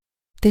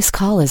This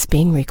call is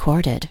being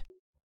recorded.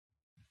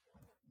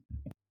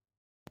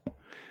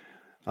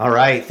 All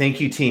right. Thank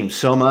you, team,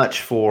 so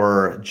much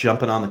for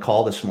jumping on the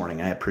call this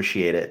morning. I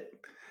appreciate it.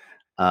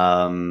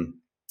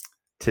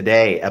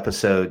 Today,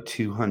 episode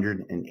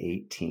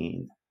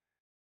 218,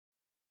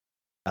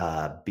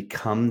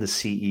 Become the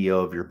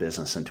CEO of Your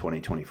Business in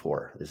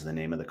 2024 is the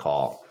name of the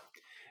call.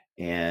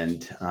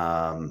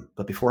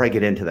 But before I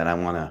get into that, I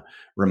want to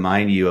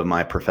remind you of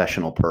my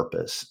professional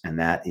purpose, and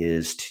that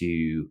is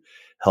to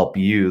help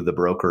you, the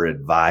broker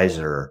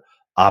advisor,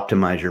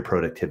 optimize your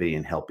productivity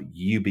and help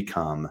you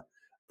become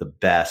the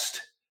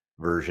best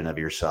version of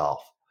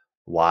yourself.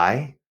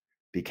 Why?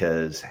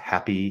 Because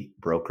happy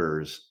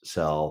brokers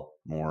sell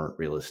more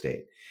real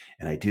estate.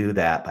 And I do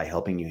that by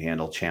helping you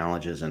handle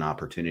challenges and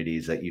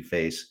opportunities that you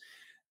face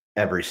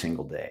every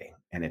single day.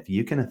 And if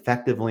you can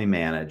effectively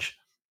manage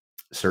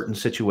certain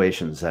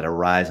situations that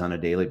arise on a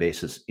daily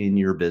basis in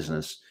your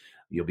business,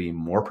 you'll be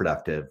more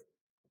productive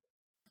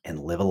and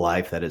live a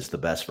life that is the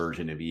best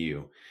version of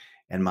you.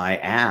 And my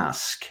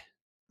ask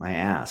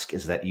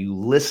is that you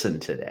listen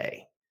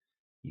today.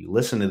 You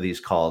listen to these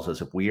calls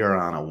as if we are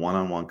on a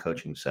one-on-one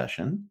coaching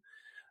session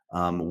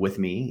with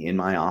me in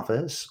my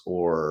office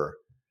or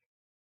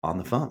on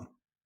the phone.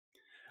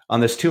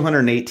 On this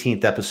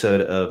 218th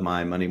episode of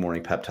my Monday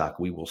Morning Pep Talk,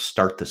 we will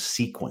start the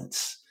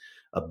sequence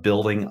of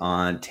building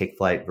on Take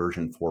Flight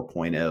version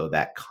 4.0,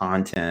 that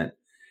content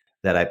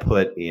that I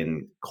put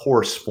in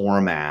course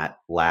format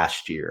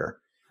last year.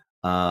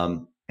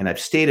 And I've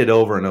stated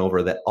over and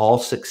over that all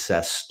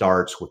success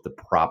starts with the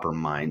proper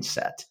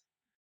mindset.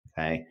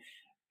 Okay.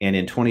 And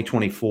in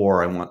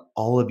 2024, I want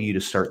all of you to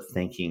start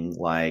thinking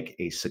like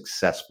a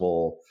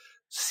successful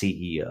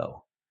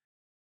CEO.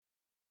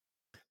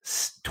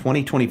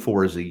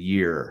 2024 is a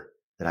year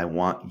that I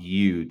want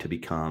you to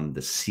become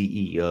the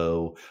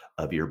CEO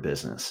of your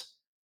business.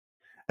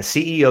 A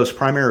CEO's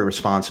primary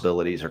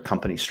responsibilities are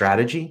company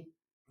strategy,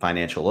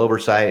 financial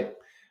oversight,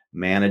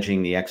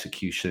 managing the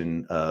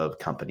execution of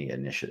company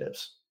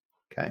initiatives.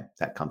 Okay,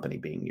 that company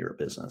being your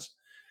business.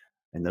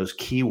 And those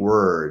key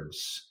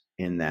words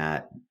in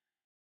that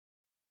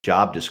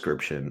job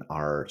description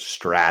are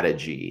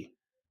strategy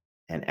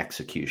and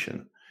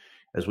execution.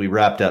 As we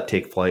wrapped up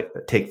Take Flight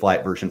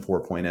version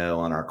 4.0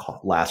 on our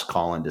last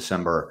call in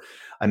December,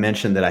 I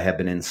mentioned that I have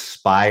been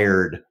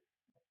inspired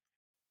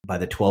by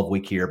the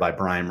 12-week year by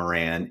Brian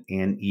Moran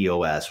and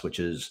EOS, which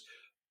is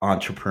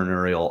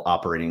entrepreneurial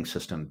operating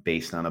system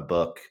based on a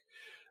book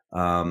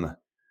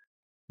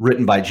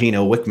written by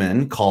Gino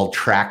Wickman called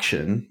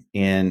Traction.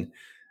 And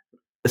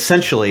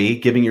essentially,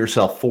 giving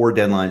yourself 4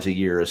 deadlines a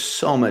year is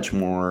so much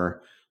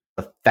more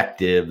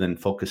effective than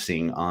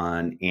focusing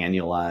on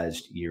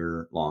annualized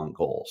year-long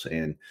goals.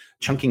 And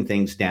chunking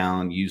things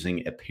down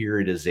using a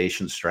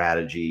periodization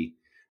strategy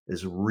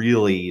is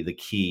really the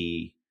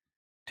key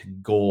to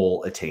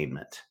goal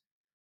attainment.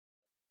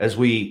 As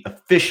we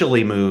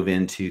officially move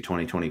into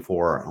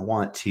 2024, I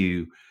want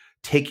to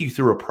take you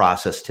through a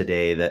process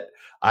today that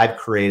I've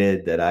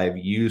created, that I've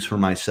used for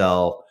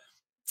myself,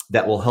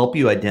 that will help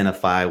you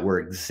identify where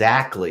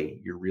exactly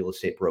your real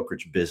estate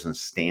brokerage business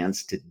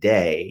stands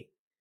today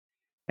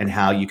and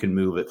how you can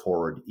move it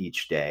forward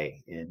each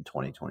day in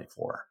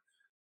 2024.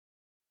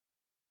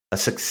 A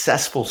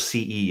successful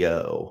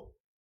CEO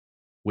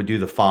would do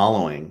the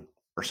following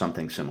or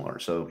something similar.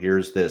 So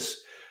here's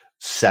this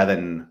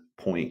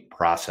 7-point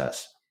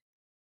process.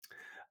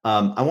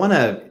 I want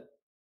to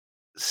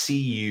see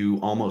you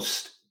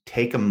almost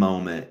take a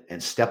moment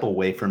and step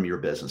away from your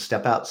business,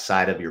 step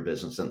outside of your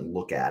business and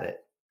look at it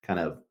kind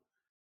of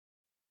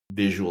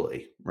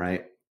visually,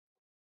 right?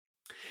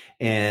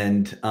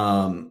 And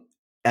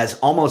as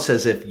almost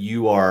as if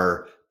you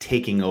are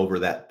taking over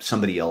that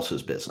somebody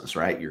else's business,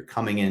 right? You're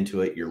coming into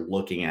it, you're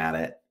looking at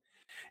it.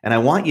 And I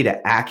want you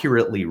to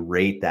accurately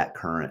rate that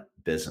current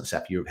business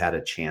after you've had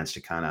a chance to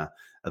kind of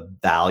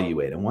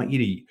evaluate. I want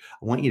you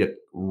to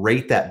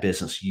rate that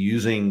business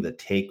using the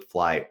Take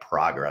Flight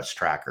progress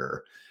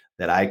tracker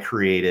that I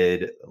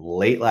created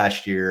late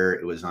last year.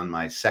 It was on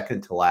my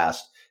second to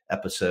last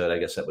episode. I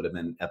guess that would have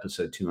been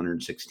episode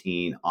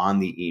 216 on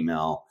the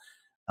email.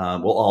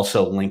 We'll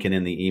also link it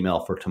in the email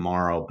for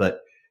tomorrow.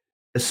 But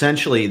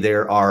essentially,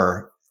 there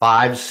are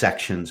 5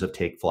 sections of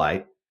Take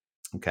Flight,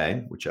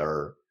 okay, which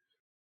are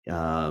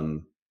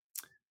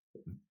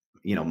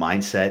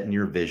mindset and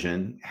your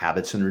vision,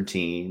 habits and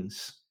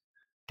routines,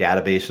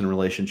 database and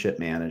relationship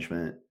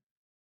management,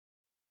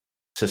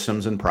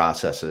 systems and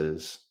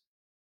processes,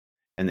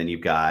 and then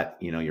you've got,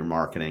 your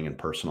marketing and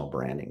personal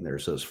branding.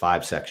 There's those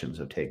 5 sections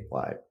of Take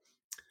Flight.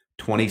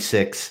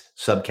 26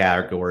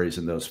 subcategories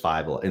in those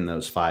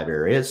five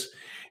areas.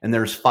 And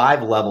there's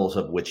 5 levels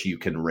of which you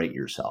can rate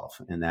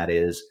yourself. And that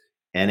is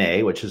NA,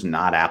 which is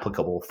not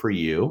applicable for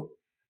you.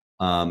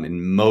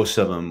 And most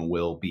of them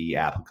will be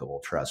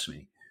applicable, trust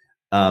me.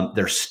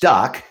 They're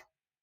stuck,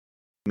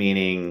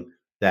 meaning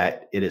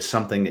that it is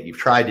something that you've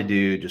tried to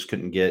do, just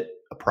couldn't get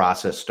a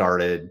process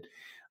started,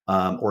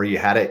 or you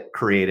had it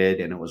created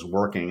and it was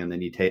working, and then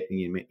you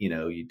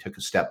took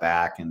a step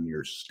back and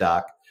you're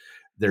stuck.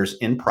 There's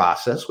in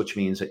process, which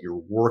means that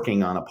you're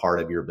working on a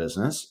part of your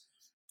business.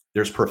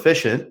 There's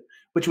proficient,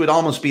 which would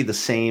almost be the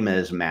same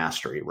as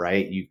mastery,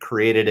 right? You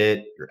created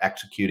it, you're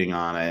executing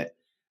on it,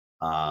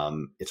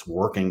 it's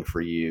working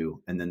for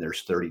you. And then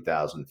there's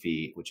 30,000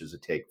 feet, which is a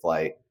take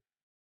flight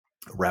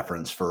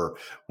reference for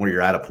when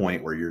you're at a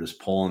point where you're just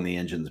pulling the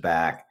engines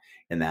back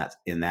in that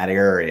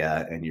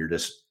area, and you're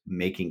just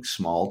making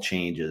small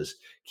changes,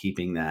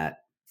 keeping that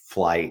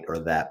flight or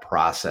that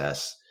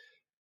process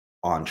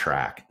on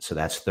track. So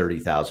that's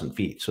 30,000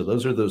 feet. So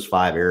those are those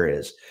 5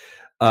 areas.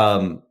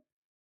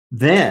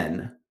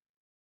 Then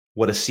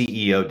what a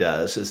CEO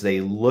does is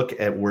they look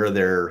at where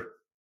they're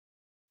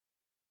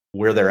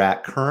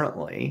at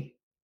currently,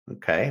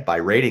 okay, by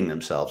rating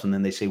themselves. And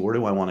then they say, where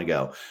do I want to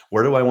go?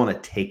 Where do I want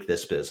to take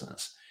this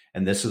business?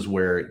 And this is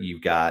where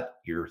you've got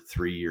your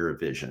 3-year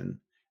vision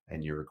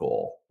and your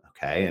goal.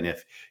 Okay. And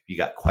if you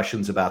got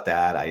questions about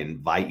that, I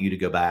invite you to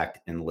go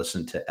back and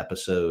listen to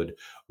episode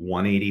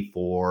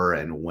 184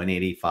 and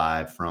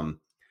 185 from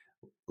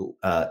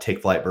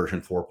Take Flight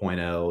version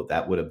 4.0.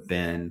 That would have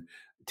been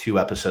 2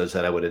 episodes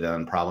that I would have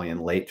done probably in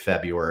late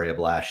February of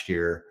last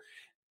year.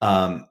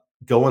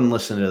 Go and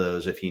listen to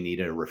those if you need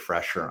a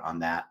refresher on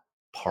that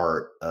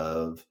part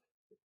of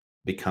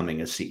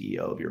becoming a CEO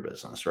of your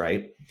business,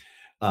 right?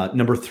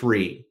 Number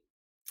 3,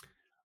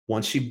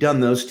 once you've done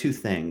those 2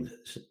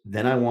 things,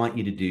 then I want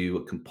you to do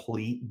a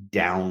complete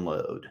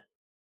download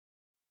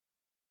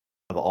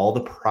of all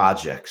the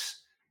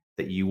projects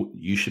that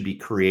you should be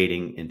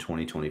creating in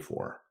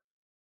 2024.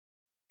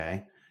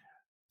 Okay.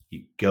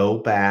 You go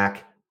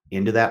back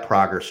into that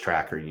progress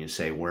tracker and you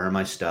say, where am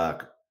I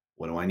stuck?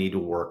 What do I need to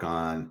work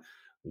on?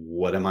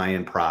 What am I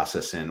in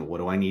process in? What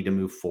do I need to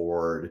move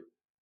forward?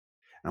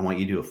 And I want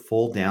you to do a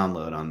full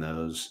download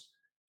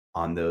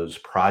on those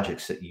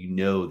projects that you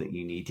know that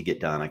you need to get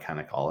done. I kind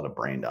of call it a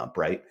brain dump,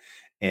 right?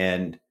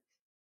 And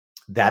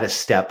that is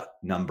step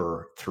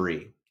number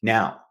 3.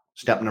 Now,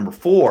 step number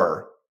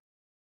 4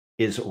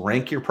 is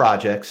rank your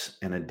projects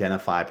and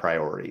identify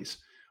priorities.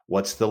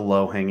 What's the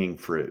low-hanging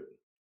fruit?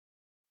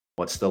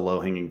 What's the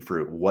low-hanging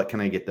fruit? What can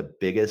I get the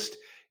biggest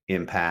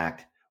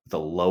impact, the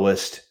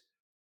lowest,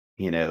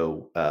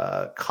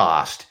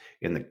 cost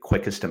in the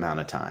quickest amount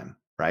of time,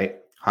 right?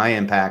 High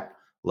impact,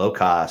 low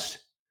cost,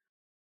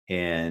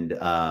 and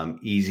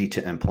easy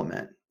to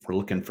implement. We're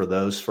looking for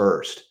those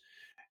first,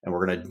 and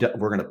we're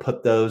gonna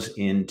put those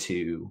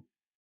into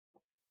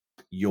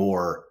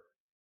your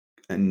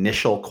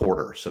initial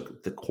quarter. So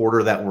the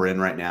quarter that we're in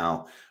right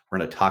now, we're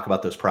going to talk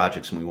about those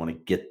projects, and we want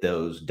to get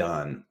those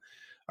done.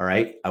 All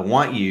right. I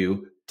want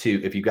you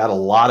to, if you've got a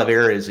lot of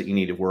areas that you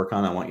need to work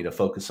on, I want you to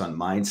focus on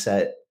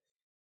mindset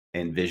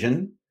and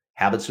vision,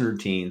 habits and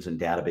routines, and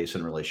database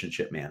and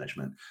relationship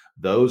management.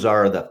 Those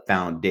are the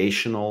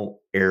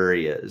foundational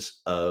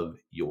areas of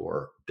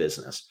your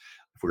business.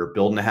 If we were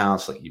building a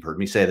house, like you've heard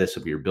me say this,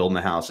 if we were building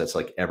a house, that's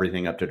like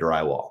everything up to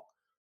drywall.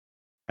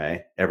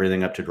 Okay.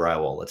 Everything up to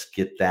drywall. Let's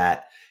get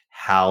that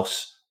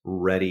house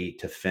ready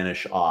to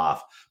finish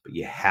off. But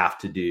you have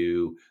to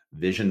do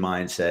vision,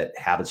 mindset,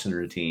 habits and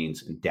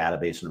routines, and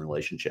database and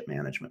relationship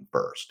management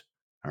first.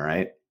 All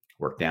right.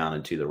 Work down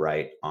and to the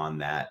right on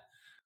that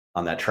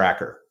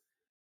tracker.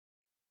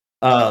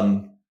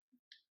 Now,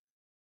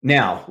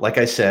 like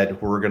I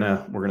said, we're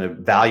gonna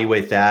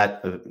evaluate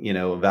that,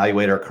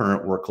 evaluate our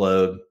current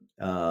workload,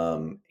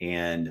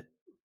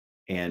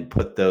 and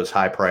put those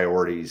high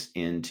priorities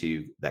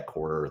into that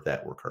quarter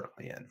that we're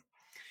currently in.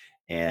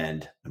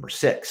 And number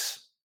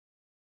 6,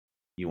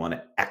 you want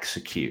to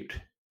execute,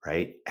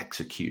 right?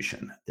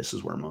 Execution. This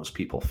is where most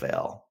people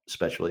fail,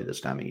 especially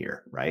this time of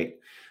year, right?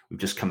 We've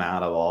just come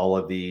out of all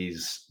of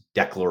these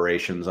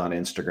declarations on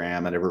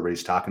Instagram, and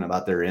everybody's talking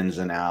about their ins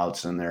and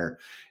outs and their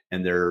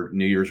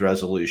New Year's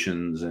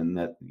resolutions, and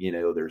that,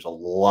 there's a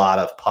lot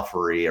of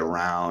puffery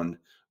around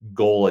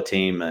goal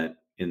attainment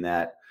in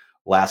that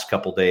last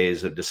couple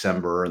days of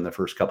December and the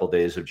first couple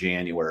days of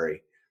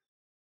January.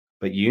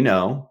 But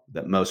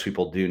that most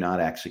people do not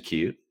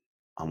execute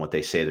on what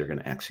they say they're going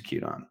to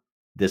execute on.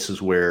 This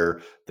is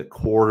where the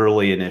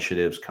quarterly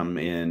initiatives come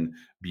in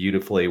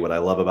beautifully. What I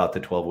love about the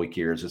 12-week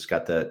years, it's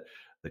got the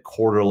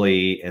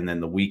quarterly and then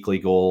the weekly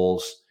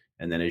goals.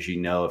 And then, as you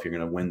know, if you're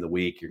going to win the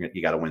week,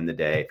 you got to win the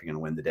day. If you're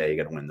going to win the day, you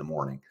got to win the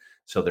morning.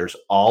 So there's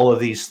all of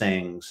these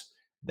things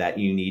that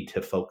you need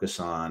to focus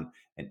on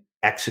and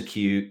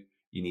execute.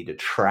 You need to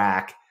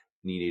track,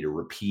 and you need to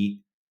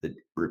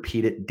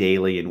repeat it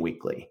daily and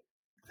weekly.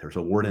 There's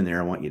a word in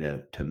there I want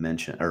you to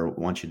mention, or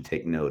want you to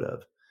take note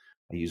of.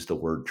 I use the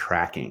word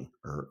tracking,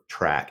 or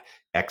track.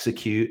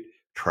 Execute,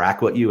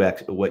 track what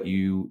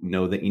you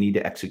know that you need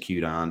to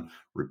execute on.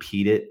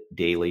 Repeat it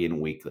daily and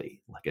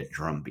weekly, like a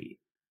drum beat,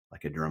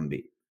 like a drum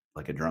beat,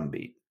 like a drum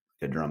beat,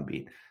 like a drum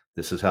beat.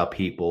 This is how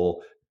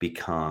people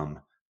become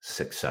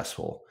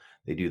successful.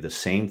 They do the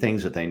same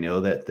things that they know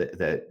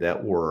that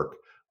work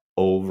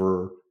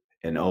over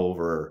and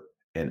over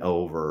and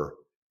over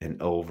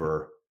and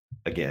over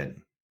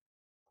again.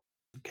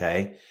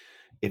 Okay.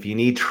 If you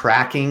need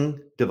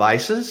tracking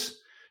devices,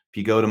 if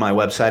you go to my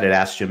website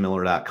at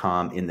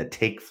askjimmiller.com, in the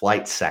Take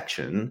Flight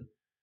section,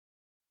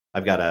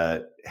 I've got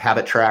a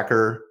habit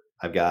tracker.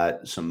 I've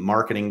got some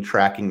marketing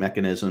tracking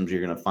mechanisms.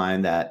 You're going to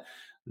find that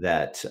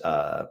that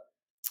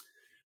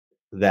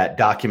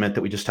document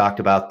that we just talked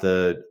about,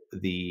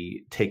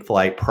 the Take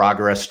Flight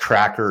progress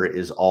tracker,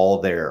 is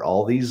all there.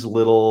 All these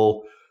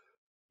little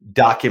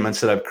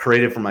documents that I've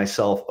created for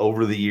myself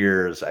over the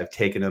years, I've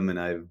taken them and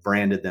I've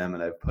branded them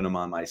and I've put them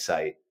on my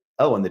site.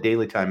 Oh, and the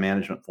daily time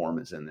management form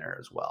is in there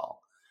as well.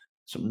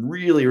 Some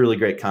really, really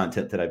great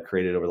content that I've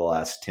created over the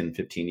last 10,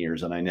 15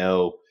 years, and I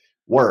know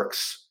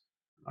works.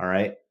 All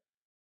right.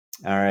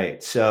 All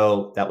right.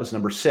 So that was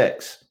number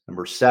 6.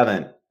 Number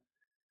 7,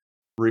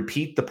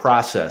 repeat the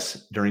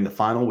process during the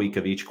final week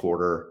of each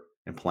quarter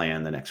and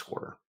plan the next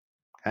quarter.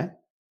 Okay.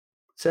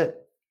 That's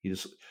it.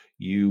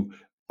 You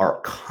are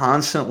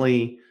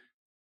constantly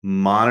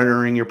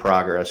monitoring your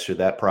progress through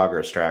that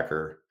progress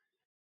tracker.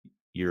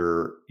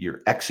 You're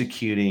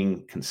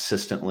executing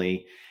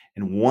consistently.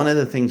 And one of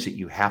the things that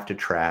you have to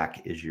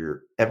track is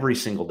your every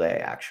single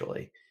day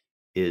actually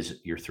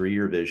is your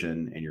 3-year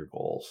vision and your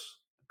goals.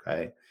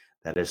 Okay.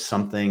 That is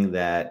something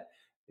that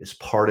is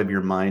part of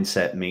your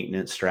mindset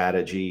maintenance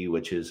strategy,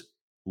 which is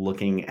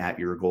looking at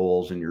your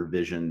goals and your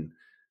vision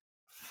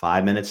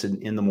 5 minutes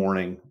in the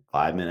morning,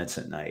 5 minutes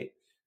at night.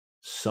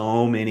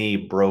 So many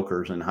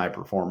brokers and high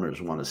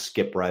performers want to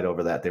skip right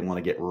over that. They want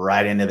to get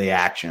right into the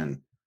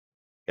action.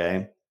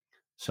 Okay.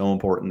 So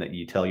important that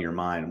you tell your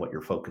mind what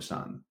you're focused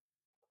on.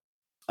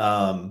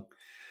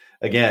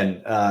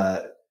 Again,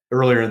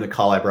 earlier in the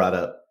call, I brought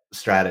up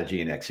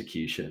strategy and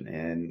execution,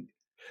 and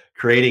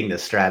creating the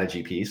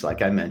strategy piece,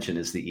 like I mentioned,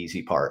 is the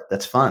easy part.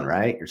 That's fun,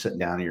 right? You're sitting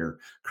down, you're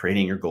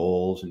creating your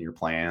goals and your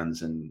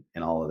plans and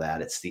all of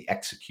that. It's the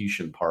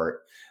execution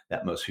part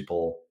that most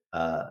people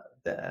have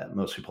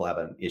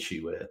an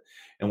issue with.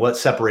 And what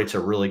separates a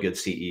really good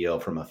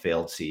CEO from a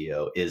failed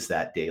CEO is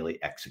that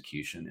daily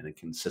execution and a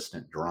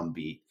consistent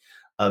drumbeat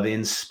of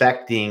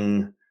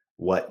inspecting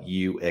what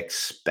you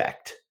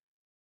expect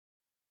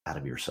out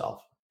of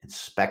yourself.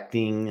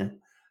 Inspecting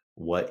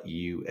what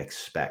you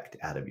expect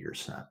out of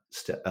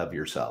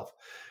yourself.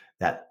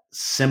 That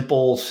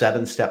simple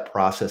 7-step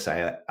process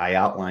I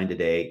outlined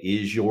today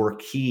is your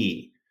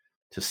key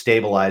to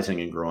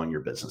stabilizing and growing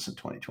your business in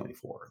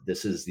 2024.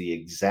 This is the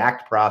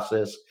exact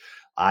process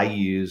I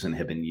use and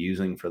have been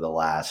using for the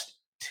last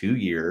 2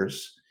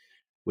 years,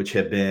 which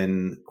have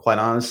been, quite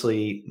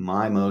honestly,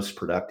 my most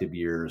productive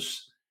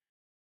years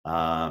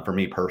for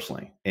me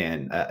personally.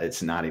 And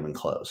it's not even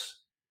close.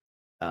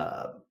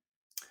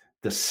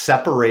 The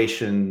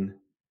separation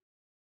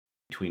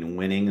between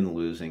winning and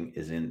losing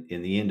is in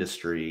the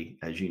industry,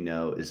 as you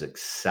know, is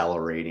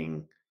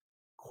accelerating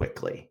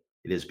quickly.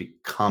 It is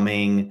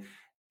becoming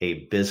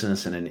a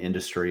business and an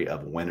industry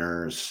of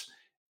winners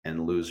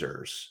and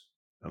losers.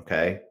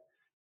 Okay.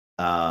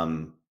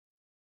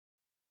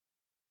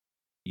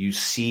 You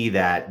see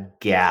that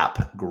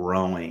gap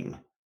growing,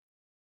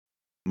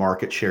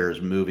 market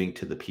shares moving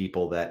to the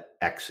people that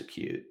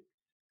execute.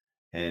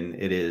 And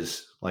it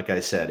is, like I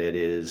said, it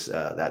is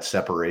that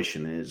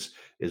separation is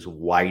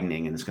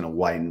widening, and it's going to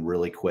widen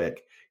really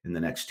quick in the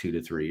next 2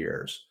 to 3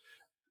 years.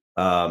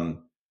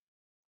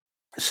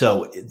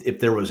 So if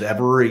there was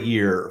ever a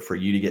year for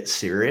you to get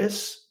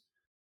serious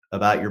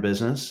about your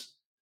business,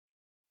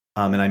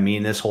 and I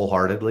mean this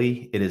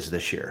wholeheartedly, it is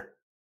this year.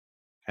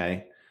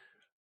 Okay.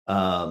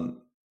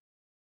 And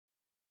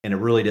it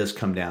really does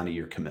come down to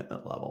your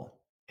commitment level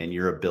and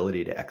your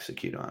ability to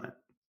execute on it.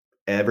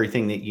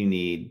 Everything that you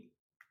need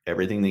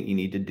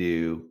to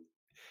do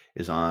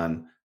is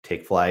on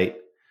Take Flight.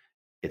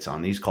 It's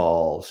on these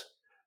calls.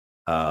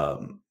 As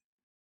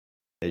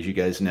you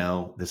guys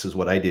know, this is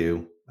what I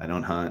do. I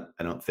don't hunt.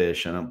 I don't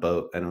fish. I don't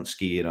boat. I don't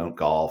ski. I don't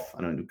golf.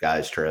 I don't do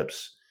guys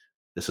trips.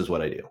 This is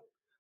what I do.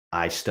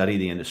 I study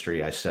the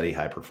industry. I study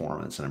high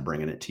performance, and I'm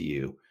bringing it to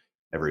you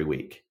every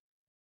week.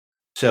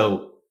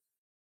 So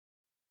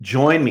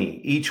join me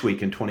each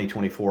week in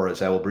 2024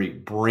 as I will be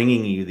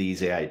bringing you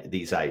these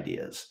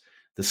ideas,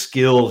 the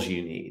skills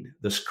you need,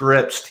 the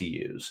scripts to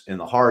use, and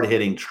the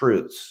hard-hitting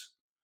truths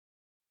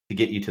to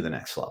get you to the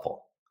next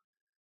level.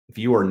 If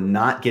you are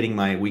not getting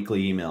my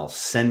weekly email,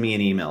 send me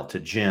an email to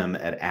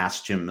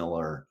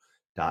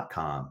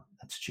jim@askjimmiller.com.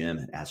 That's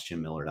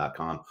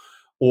jim@askjimmiller.com.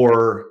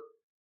 Or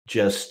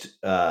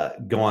just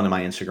go onto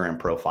my Instagram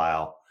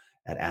profile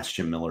at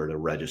askjimmiller to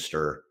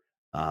register.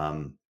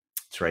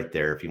 It's right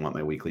there if you want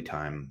my weekly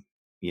time,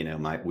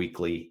 my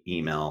weekly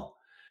email.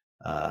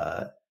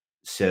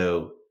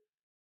 So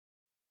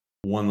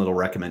one little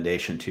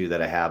recommendation too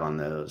that I have on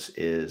those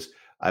is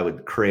I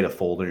would create a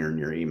folder in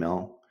your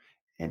email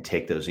and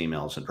take those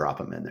emails and drop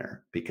them in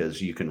there,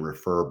 because you can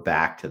refer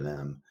back to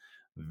them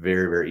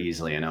very, very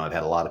easily. I know I've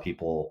had a lot of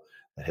people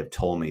that have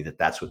told me that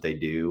that's what they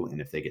do.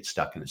 And if they get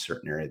stuck in a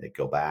certain area, they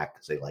go back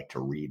because they like to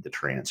read the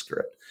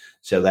transcript.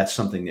 So that's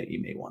something that you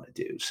may want to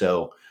do.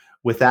 So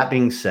with that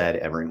being said,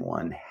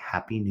 everyone,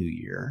 Happy New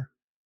Year.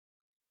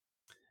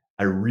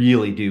 I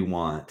really do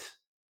want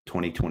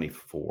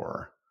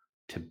 2024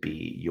 to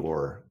be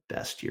your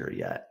best year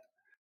yet.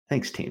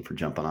 Thanks, team, for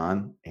jumping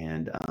on,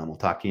 and we'll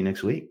talk to you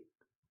next week.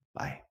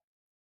 Bye.